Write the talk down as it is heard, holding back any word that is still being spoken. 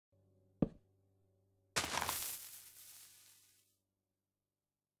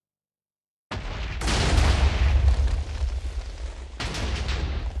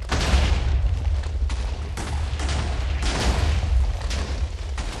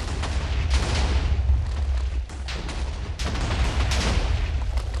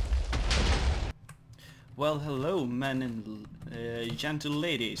Well, hello, men and gentle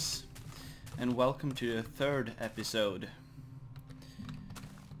ladies, and welcome to the third episode.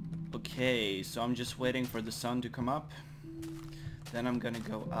 Okay, so I'm just waiting for the sun to come up. Then I'm gonna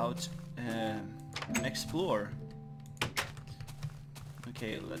go out and explore.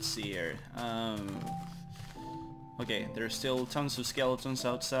 Okay, let's see here. Okay, there's still tons of skeletons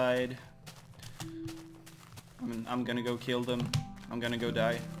outside. I'm gonna go kill them. I'm gonna go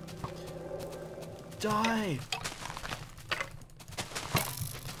die. Die!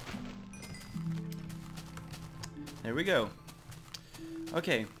 There we go.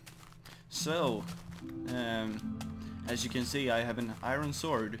 Okay, so as you can see, I have an iron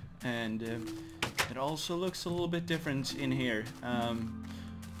sword, and it also looks a little bit different in here.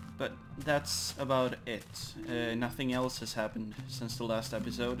 But that's about it. Nothing else has happened since the last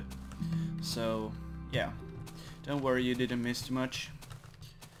episode. So yeah, don't worry, you didn't miss too much.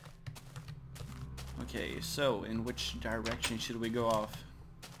 Okay, so in which direction should we go off?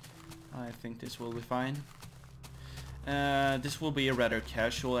 I think this will be fine. This will be a rather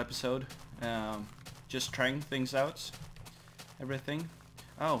casual episode. Just trying things out. Everything.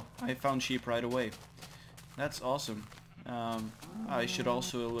 Oh, I found sheep right away. That's awesome. I should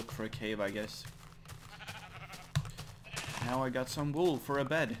also look for a cave, I guess. Now I got some wool for a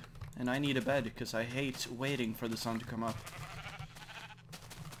bed. And I need a bed, because I hate waiting for the sun to come up.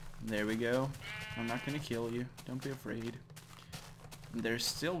 There we go. I'm not gonna kill you. Don't be afraid. There's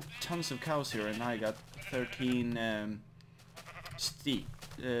still tons of cows here, and I got 13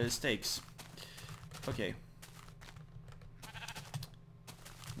 steaks. Okay.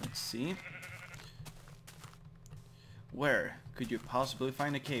 Let's see. Where could you possibly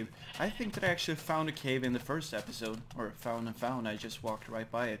find a cave? I think that I actually found a cave in the first episode. Or found and found. I just walked right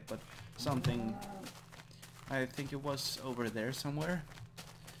by it. But something... I think it was over there somewhere.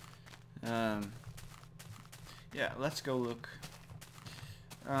 Yeah, let's go look.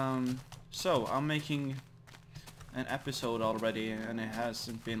 So I'm making an episode already, and it has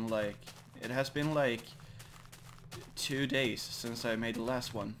been like 2 days since I made the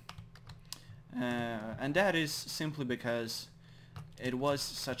last one, and that is simply because it was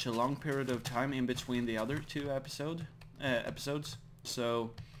such a long period of time in between the other two episodes.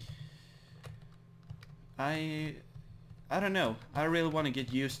 So I don't know. I really want to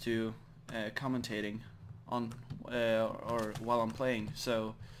get used to commentating on or while I'm playing,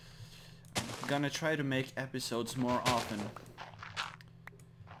 so I'm gonna try to make episodes more often.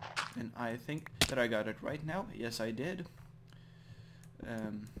 And I think that I got it right now. Yes, I did.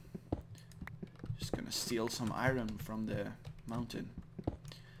 Just gonna steal some iron from the mountain,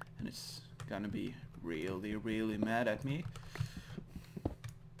 and it's gonna be really mad at me.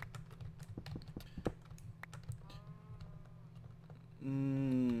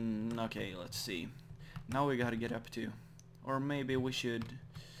 Okay, let's see. Now we gotta get up to, or maybe we should.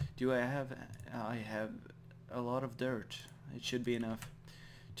 I have a lot of dirt. It should be enough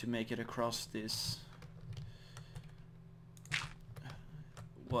to make it across this.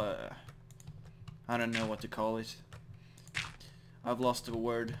 What? I don't know what to call it. I've lost the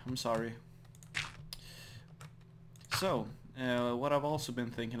word. I'm sorry. So, what I've also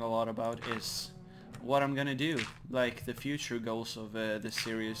been thinking a lot about is what I'm gonna do, like the future goals of this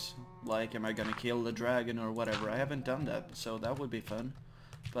series. Like, am I gonna kill the dragon or whatever? I haven't done that, so that would be fun.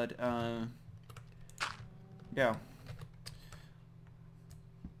 But yeah.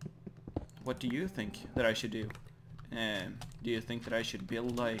 What do you think that I should do? Do you think that I should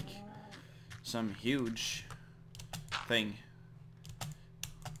build like some huge thing,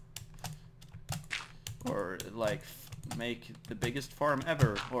 or like make the biggest farm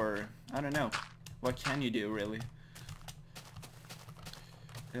ever, or I don't know? What can you do, really?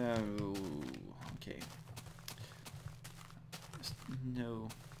 Oh, okay. No,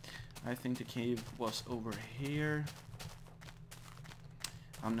 I think the cave was over here.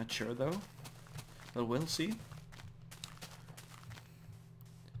 I'm not sure though, but we'll see.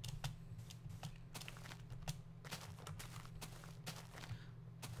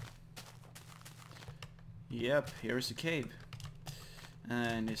 Yep, here's the cave.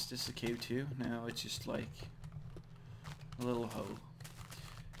 And is this a cave too? No, it's just like a little hole.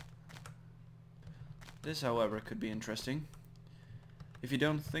 This, however, could be interesting. If you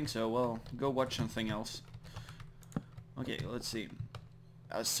don't think so, well, go watch something else. Okay, let's see.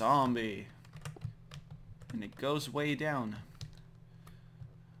 A zombie. And it goes way down.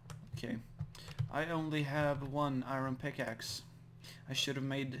 Okay. I only have one iron pickaxe. I should have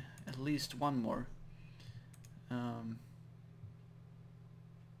made at least one more.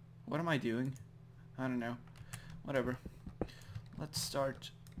 What am I doing? I don't know. Whatever. Let's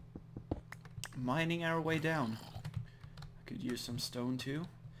start mining our way down. I could use some stone too.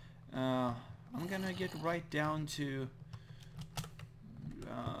 I'm gonna get right down to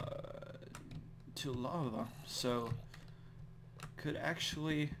lava, so could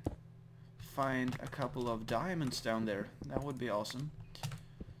actually find a couple of diamonds down there. That would be awesome.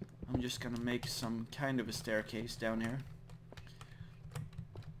 I'm just gonna make some kind of a staircase down here.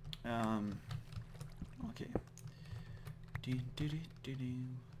 Okay.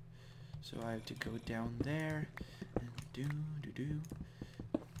 So I have to go down there and do.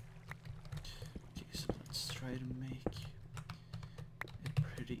 Okay, so let's try to make it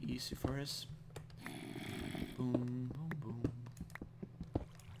pretty easy for us. Boom, boom, boom.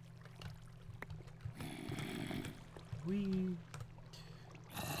 Whee!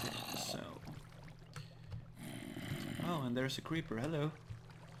 Okay, so... Oh, and there's a creeper, hello.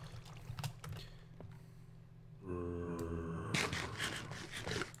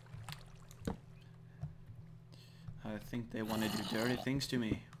 I think they want to do dirty things to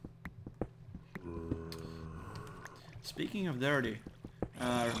me. Speaking of dirty,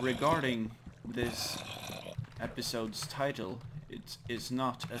 regarding this episode's title, it is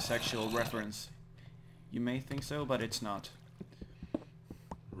not a sexual reference. You may think so, but it's not.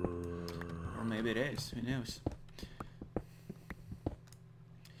 Or maybe it is, who knows.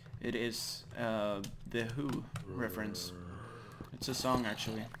 It is the Who reference. It's a song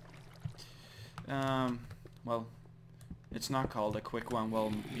actually. Well, it's not called A Quick One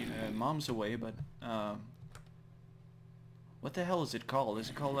while Mom's away, but what the hell is it called? Is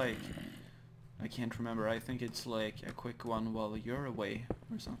it called like... I can't remember. I think it's like A Quick One While You're Away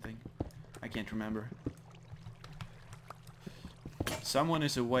or something. I can't remember. Someone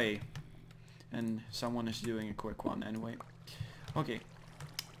is away and someone is doing a quick one anyway. Okay.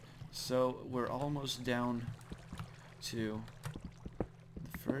 So we're almost down to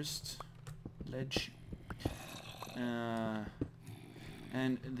the first ledge.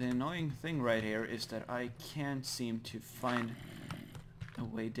 And the annoying thing right here is that I can't seem to find a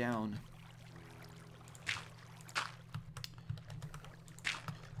way down.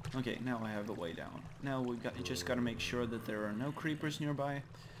 Okay, now I have a way down. Now we just gotta make sure that there are no creepers nearby,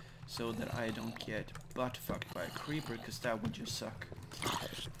 so that I don't get butt fucked by a creeper, because that would just suck.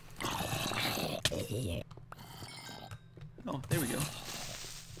 Oh, there we go.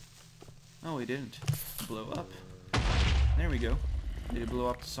 Oh, he didn't blow up. There we go. Did he blow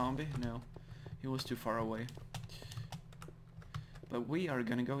up the zombie? No, he was too far away. But we are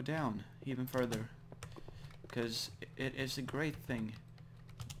gonna go down even further, because it is a great thing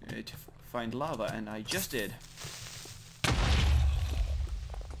to find lava, and I just did.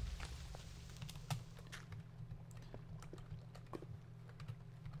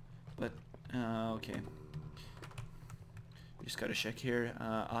 But okay, just gotta check here.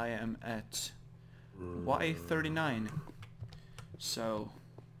 I am at Y39, so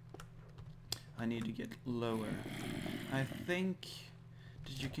I need to get lower. I think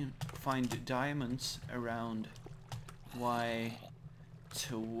that you can find diamonds around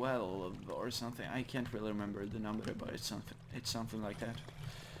Y12 or something. I can't really remember the number, but it's something like that.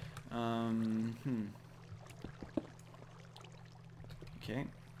 Okay.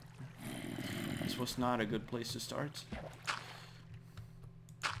 This was not a good place to start.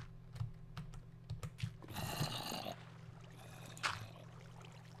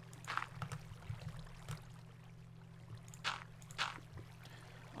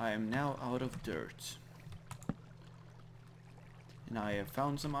 I am now out of dirt. And I have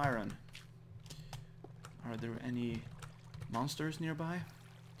found some iron. Are there any monsters nearby?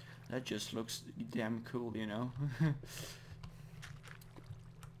 That just looks damn cool, you know?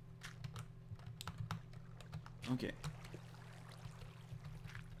 Okay.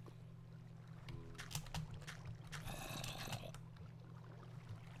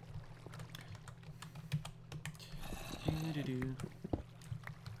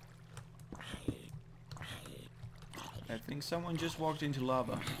 I think someone just walked into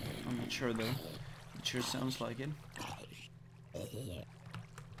lava. I'm not sure though. It sure sounds like it.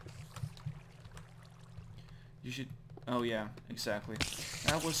 You should... Oh yeah, exactly.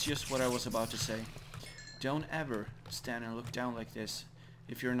 That was just what I was about to say. Don't ever stand and look down like this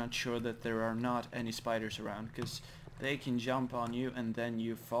if you're not sure that there are not any spiders around, because they can jump on you and then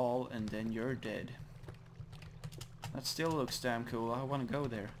you fall and then you're dead. That still looks damn cool. I want to go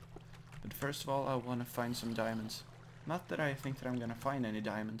there. But first of all, I want to find some diamonds. Not that I think that I'm gonna find any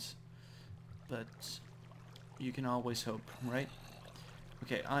diamonds, but you can always hope, right?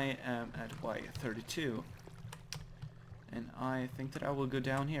 Okay, I am at Y32, and I think that I will go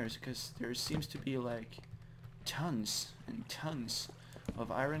down here because there seems to be like tons and tons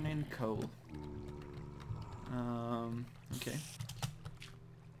of iron and coal. Okay.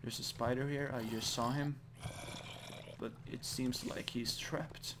 There's a spider here. I just saw him, but it seems like he's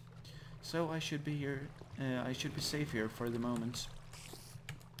trapped. So I should be here. I should be safe here for the moment.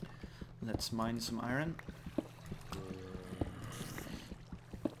 Let's mine some iron.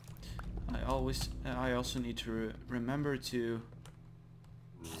 I also need to remember to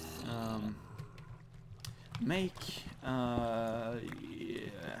make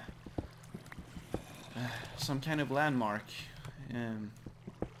some kind of landmark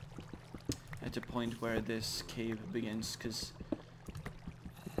at the point where this cave begins, because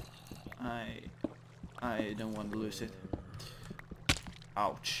I don't want to lose it.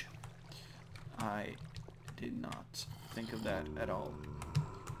 Ouch. I did not think of that at all.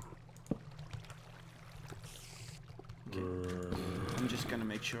 Okay. I'm just gonna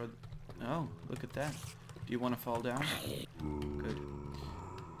make sure. Oh, look at that. Do you want to fall down? Good.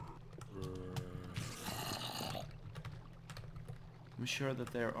 I'm sure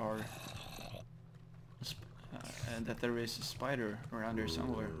that there are that there is a spider around here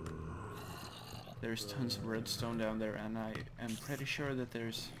somewhere. There's tons of redstone down there, and I am pretty sure that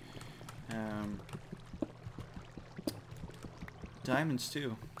there's diamonds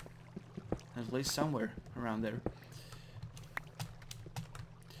too, at least somewhere around there.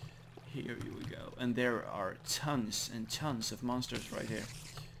 Here we go, and there are tons and tons of monsters right here.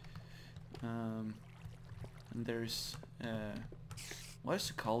 And there's what is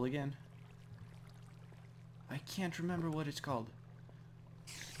it called again? I can't remember what it's called.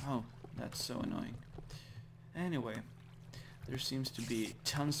 Oh, that's so annoying. Anyway, there seems to be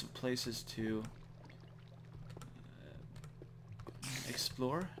tons of places to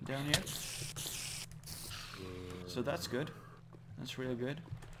explore down here. So that's good. That's really good.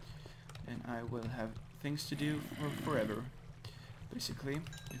 And I will have things to do for forever, basically,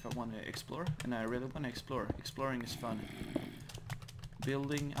 if I want to explore. And I really want to explore. Exploring is fun.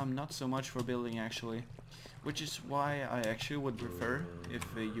 Building, I'm not so much for building actually. Which is why I actually would prefer if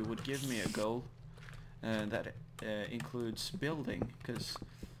you would give me a goal that includes building, because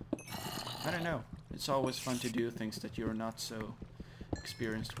I don't know, it's always fun to do things that you're not so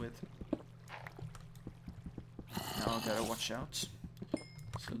experienced with. Now I gotta watch out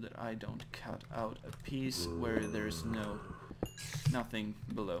so that I don't cut out a piece where there's nothing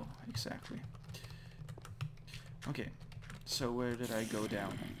below exactly. Okay, so where did I go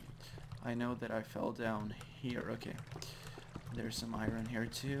down? I know that I fell down here. Okay, there's some iron here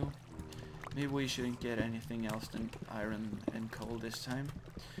too. Maybe we shouldn't get anything else than iron and coal this time.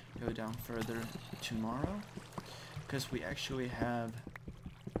 Go down further tomorrow, because we actually have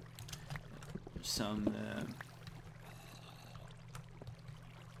some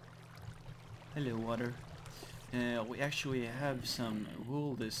hello water. We actually have some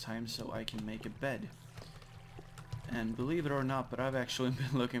wool this time, so I can make a bed. And believe it or not, but I've actually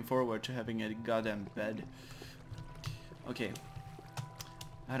been looking forward to having a goddamn bed. Okay.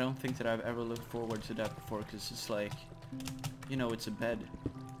 I don't think that I've ever looked forward to that before, because it's like, you know, it's a bed.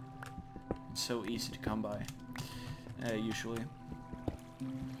 It's so easy to come by, usually.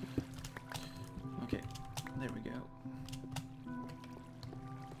 Okay, there we go.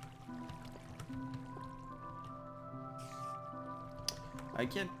 I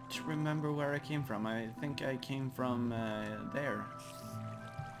can't remember where I came from. I think I came from there.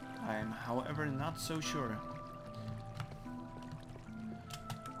 I'm, however, not so sure.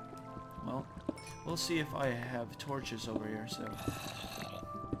 Well, we'll see if I have torches over here, so...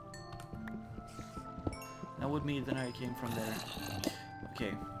 That would mean that I came from there.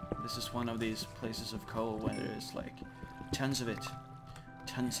 Okay, this is one of these places of coal where there's like tons of it.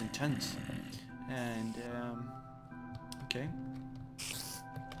 Tons and tons. And, okay.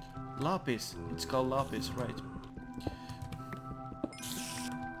 Lapis. It's called lapis, right.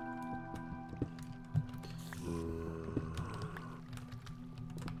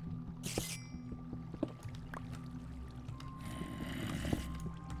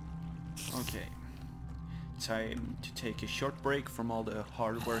 Okay. Time to take a short break from all the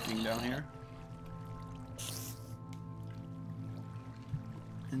hard working down here.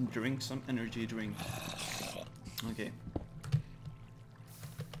 And drink some energy drink. Okay.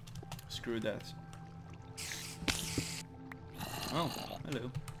 Screw that. Oh, hello.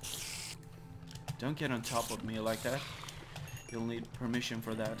 Don't get on top of me like that. You'll need permission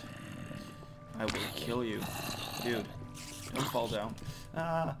for that. I will kill you. Dude, don't fall down.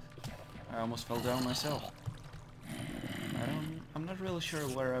 Ah! I almost fell down myself. I'm not really sure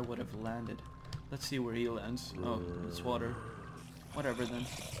where I would have landed. Let's see where he lands. Oh, it's water. Whatever then.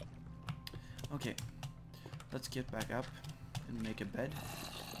 Okay. Let's get back up. and make a bed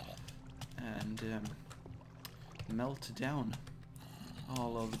and melt down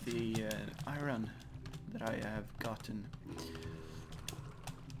all of the iron that I have gotten.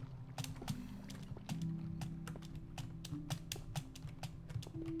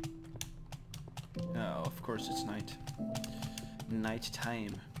 Oh, of course it's night. Night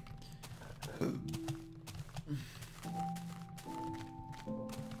time.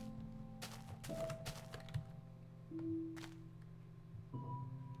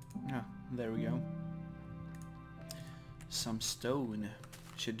 Ah, there we go. Some stone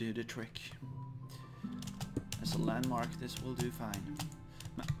should do the trick. As a landmark, this will do fine.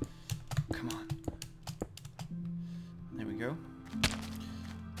 No, come on. There we go.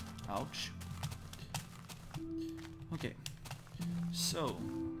 Ouch. Okay. So,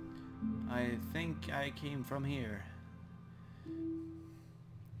 I think I came from here.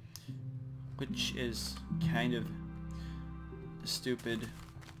 Which is kind of a stupid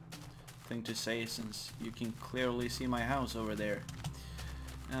thing to say, since you can clearly see my house over there.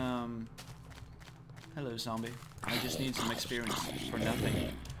 Hello zombie. I just need some experience for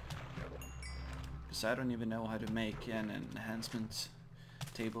nothing. Because I don't even know how to make an enhancement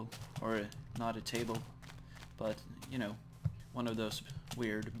table. Or not a table, but you know, one of those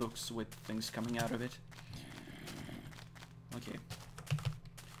weird books with things coming out of it. Okay.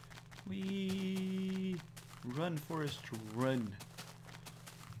 We run, Forrest, run.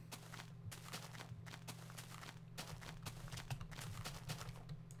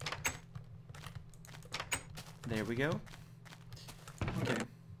 There we go. Okay.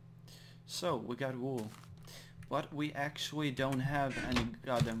 So we got wool, but we actually don't have any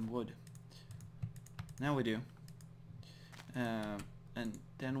goddamn wood. Now we do. And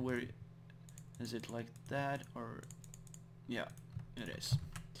then we're... Is it like that, or... Yeah, it is.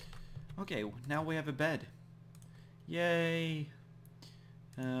 Okay, now we have a bed. Yay!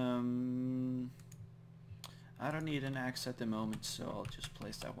 I don't need an axe at the moment, so I'll just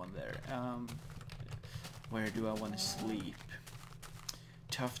place that one there. Where do I want to sleep?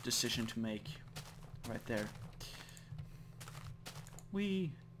 Tough decision to make. Right there.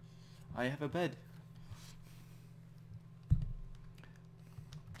 I have a bed.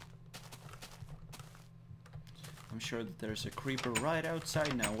 I'm sure that there's a creeper right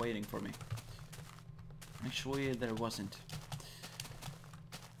outside now waiting for me. Actually, there wasn't.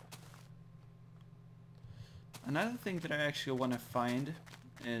 Another thing that I actually want to find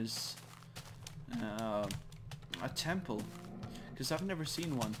is a temple, because I've never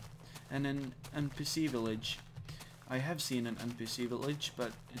seen one. And an NPC village. I have seen an NPC village,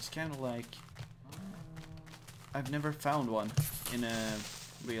 but it's kind of like I've never found one in a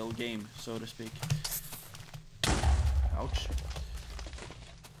real game, so to speak. Ouch.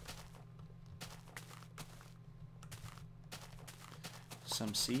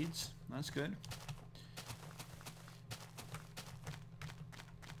 Some seeds, that's good.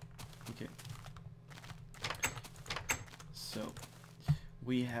 Okay. So,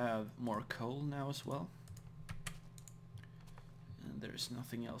 we have more coal now as well. And there's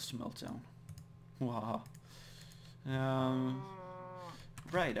nothing else to melt down. Wow.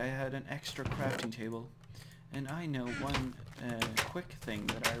 Right, I had an extra crafting table. And I know one quick thing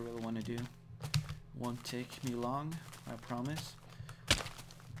that I really want to do. Won't take me long, I promise.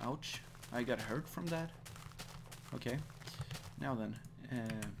 Ouch, I got hurt from that. Okay, now then,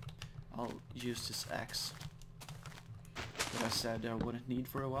 I'll use this axe that I said I wouldn't need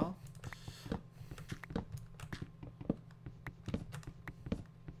for a while.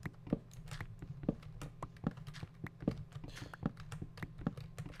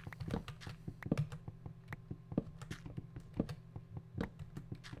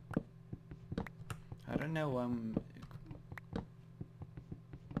 I don't know, I'm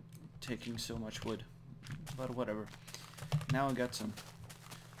taking so much wood, but whatever. Now I got some.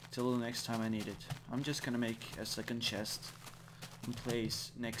 Till the next time I need it. I'm just gonna make a second chest and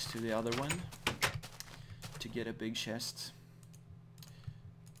place next to the other one to get a big chest.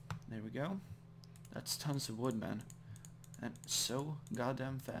 There we go. That's tons of wood, man. And so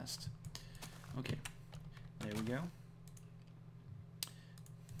goddamn fast. Okay, there we go.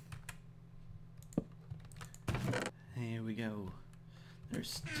 Here we go.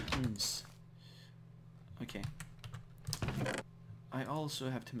 There's tons. Okay. I also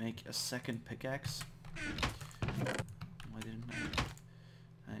have to make a second pickaxe. Why didn't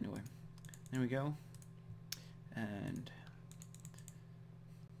I? Anyway, there we go. And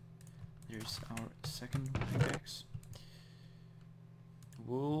there's our second pickaxe.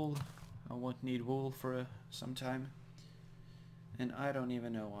 Wool. I won't need wool for some time. And I don't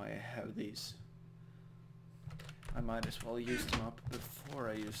even know why I have these. I might as well use them up before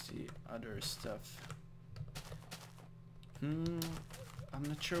I use the other stuff. I'm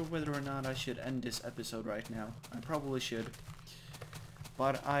not sure whether or not I should end this episode right now. I probably should.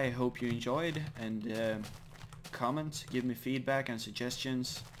 But I hope you enjoyed, and comment, give me feedback and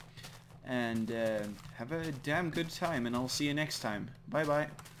suggestions, and have a damn good time, and I'll see you next time. Bye bye.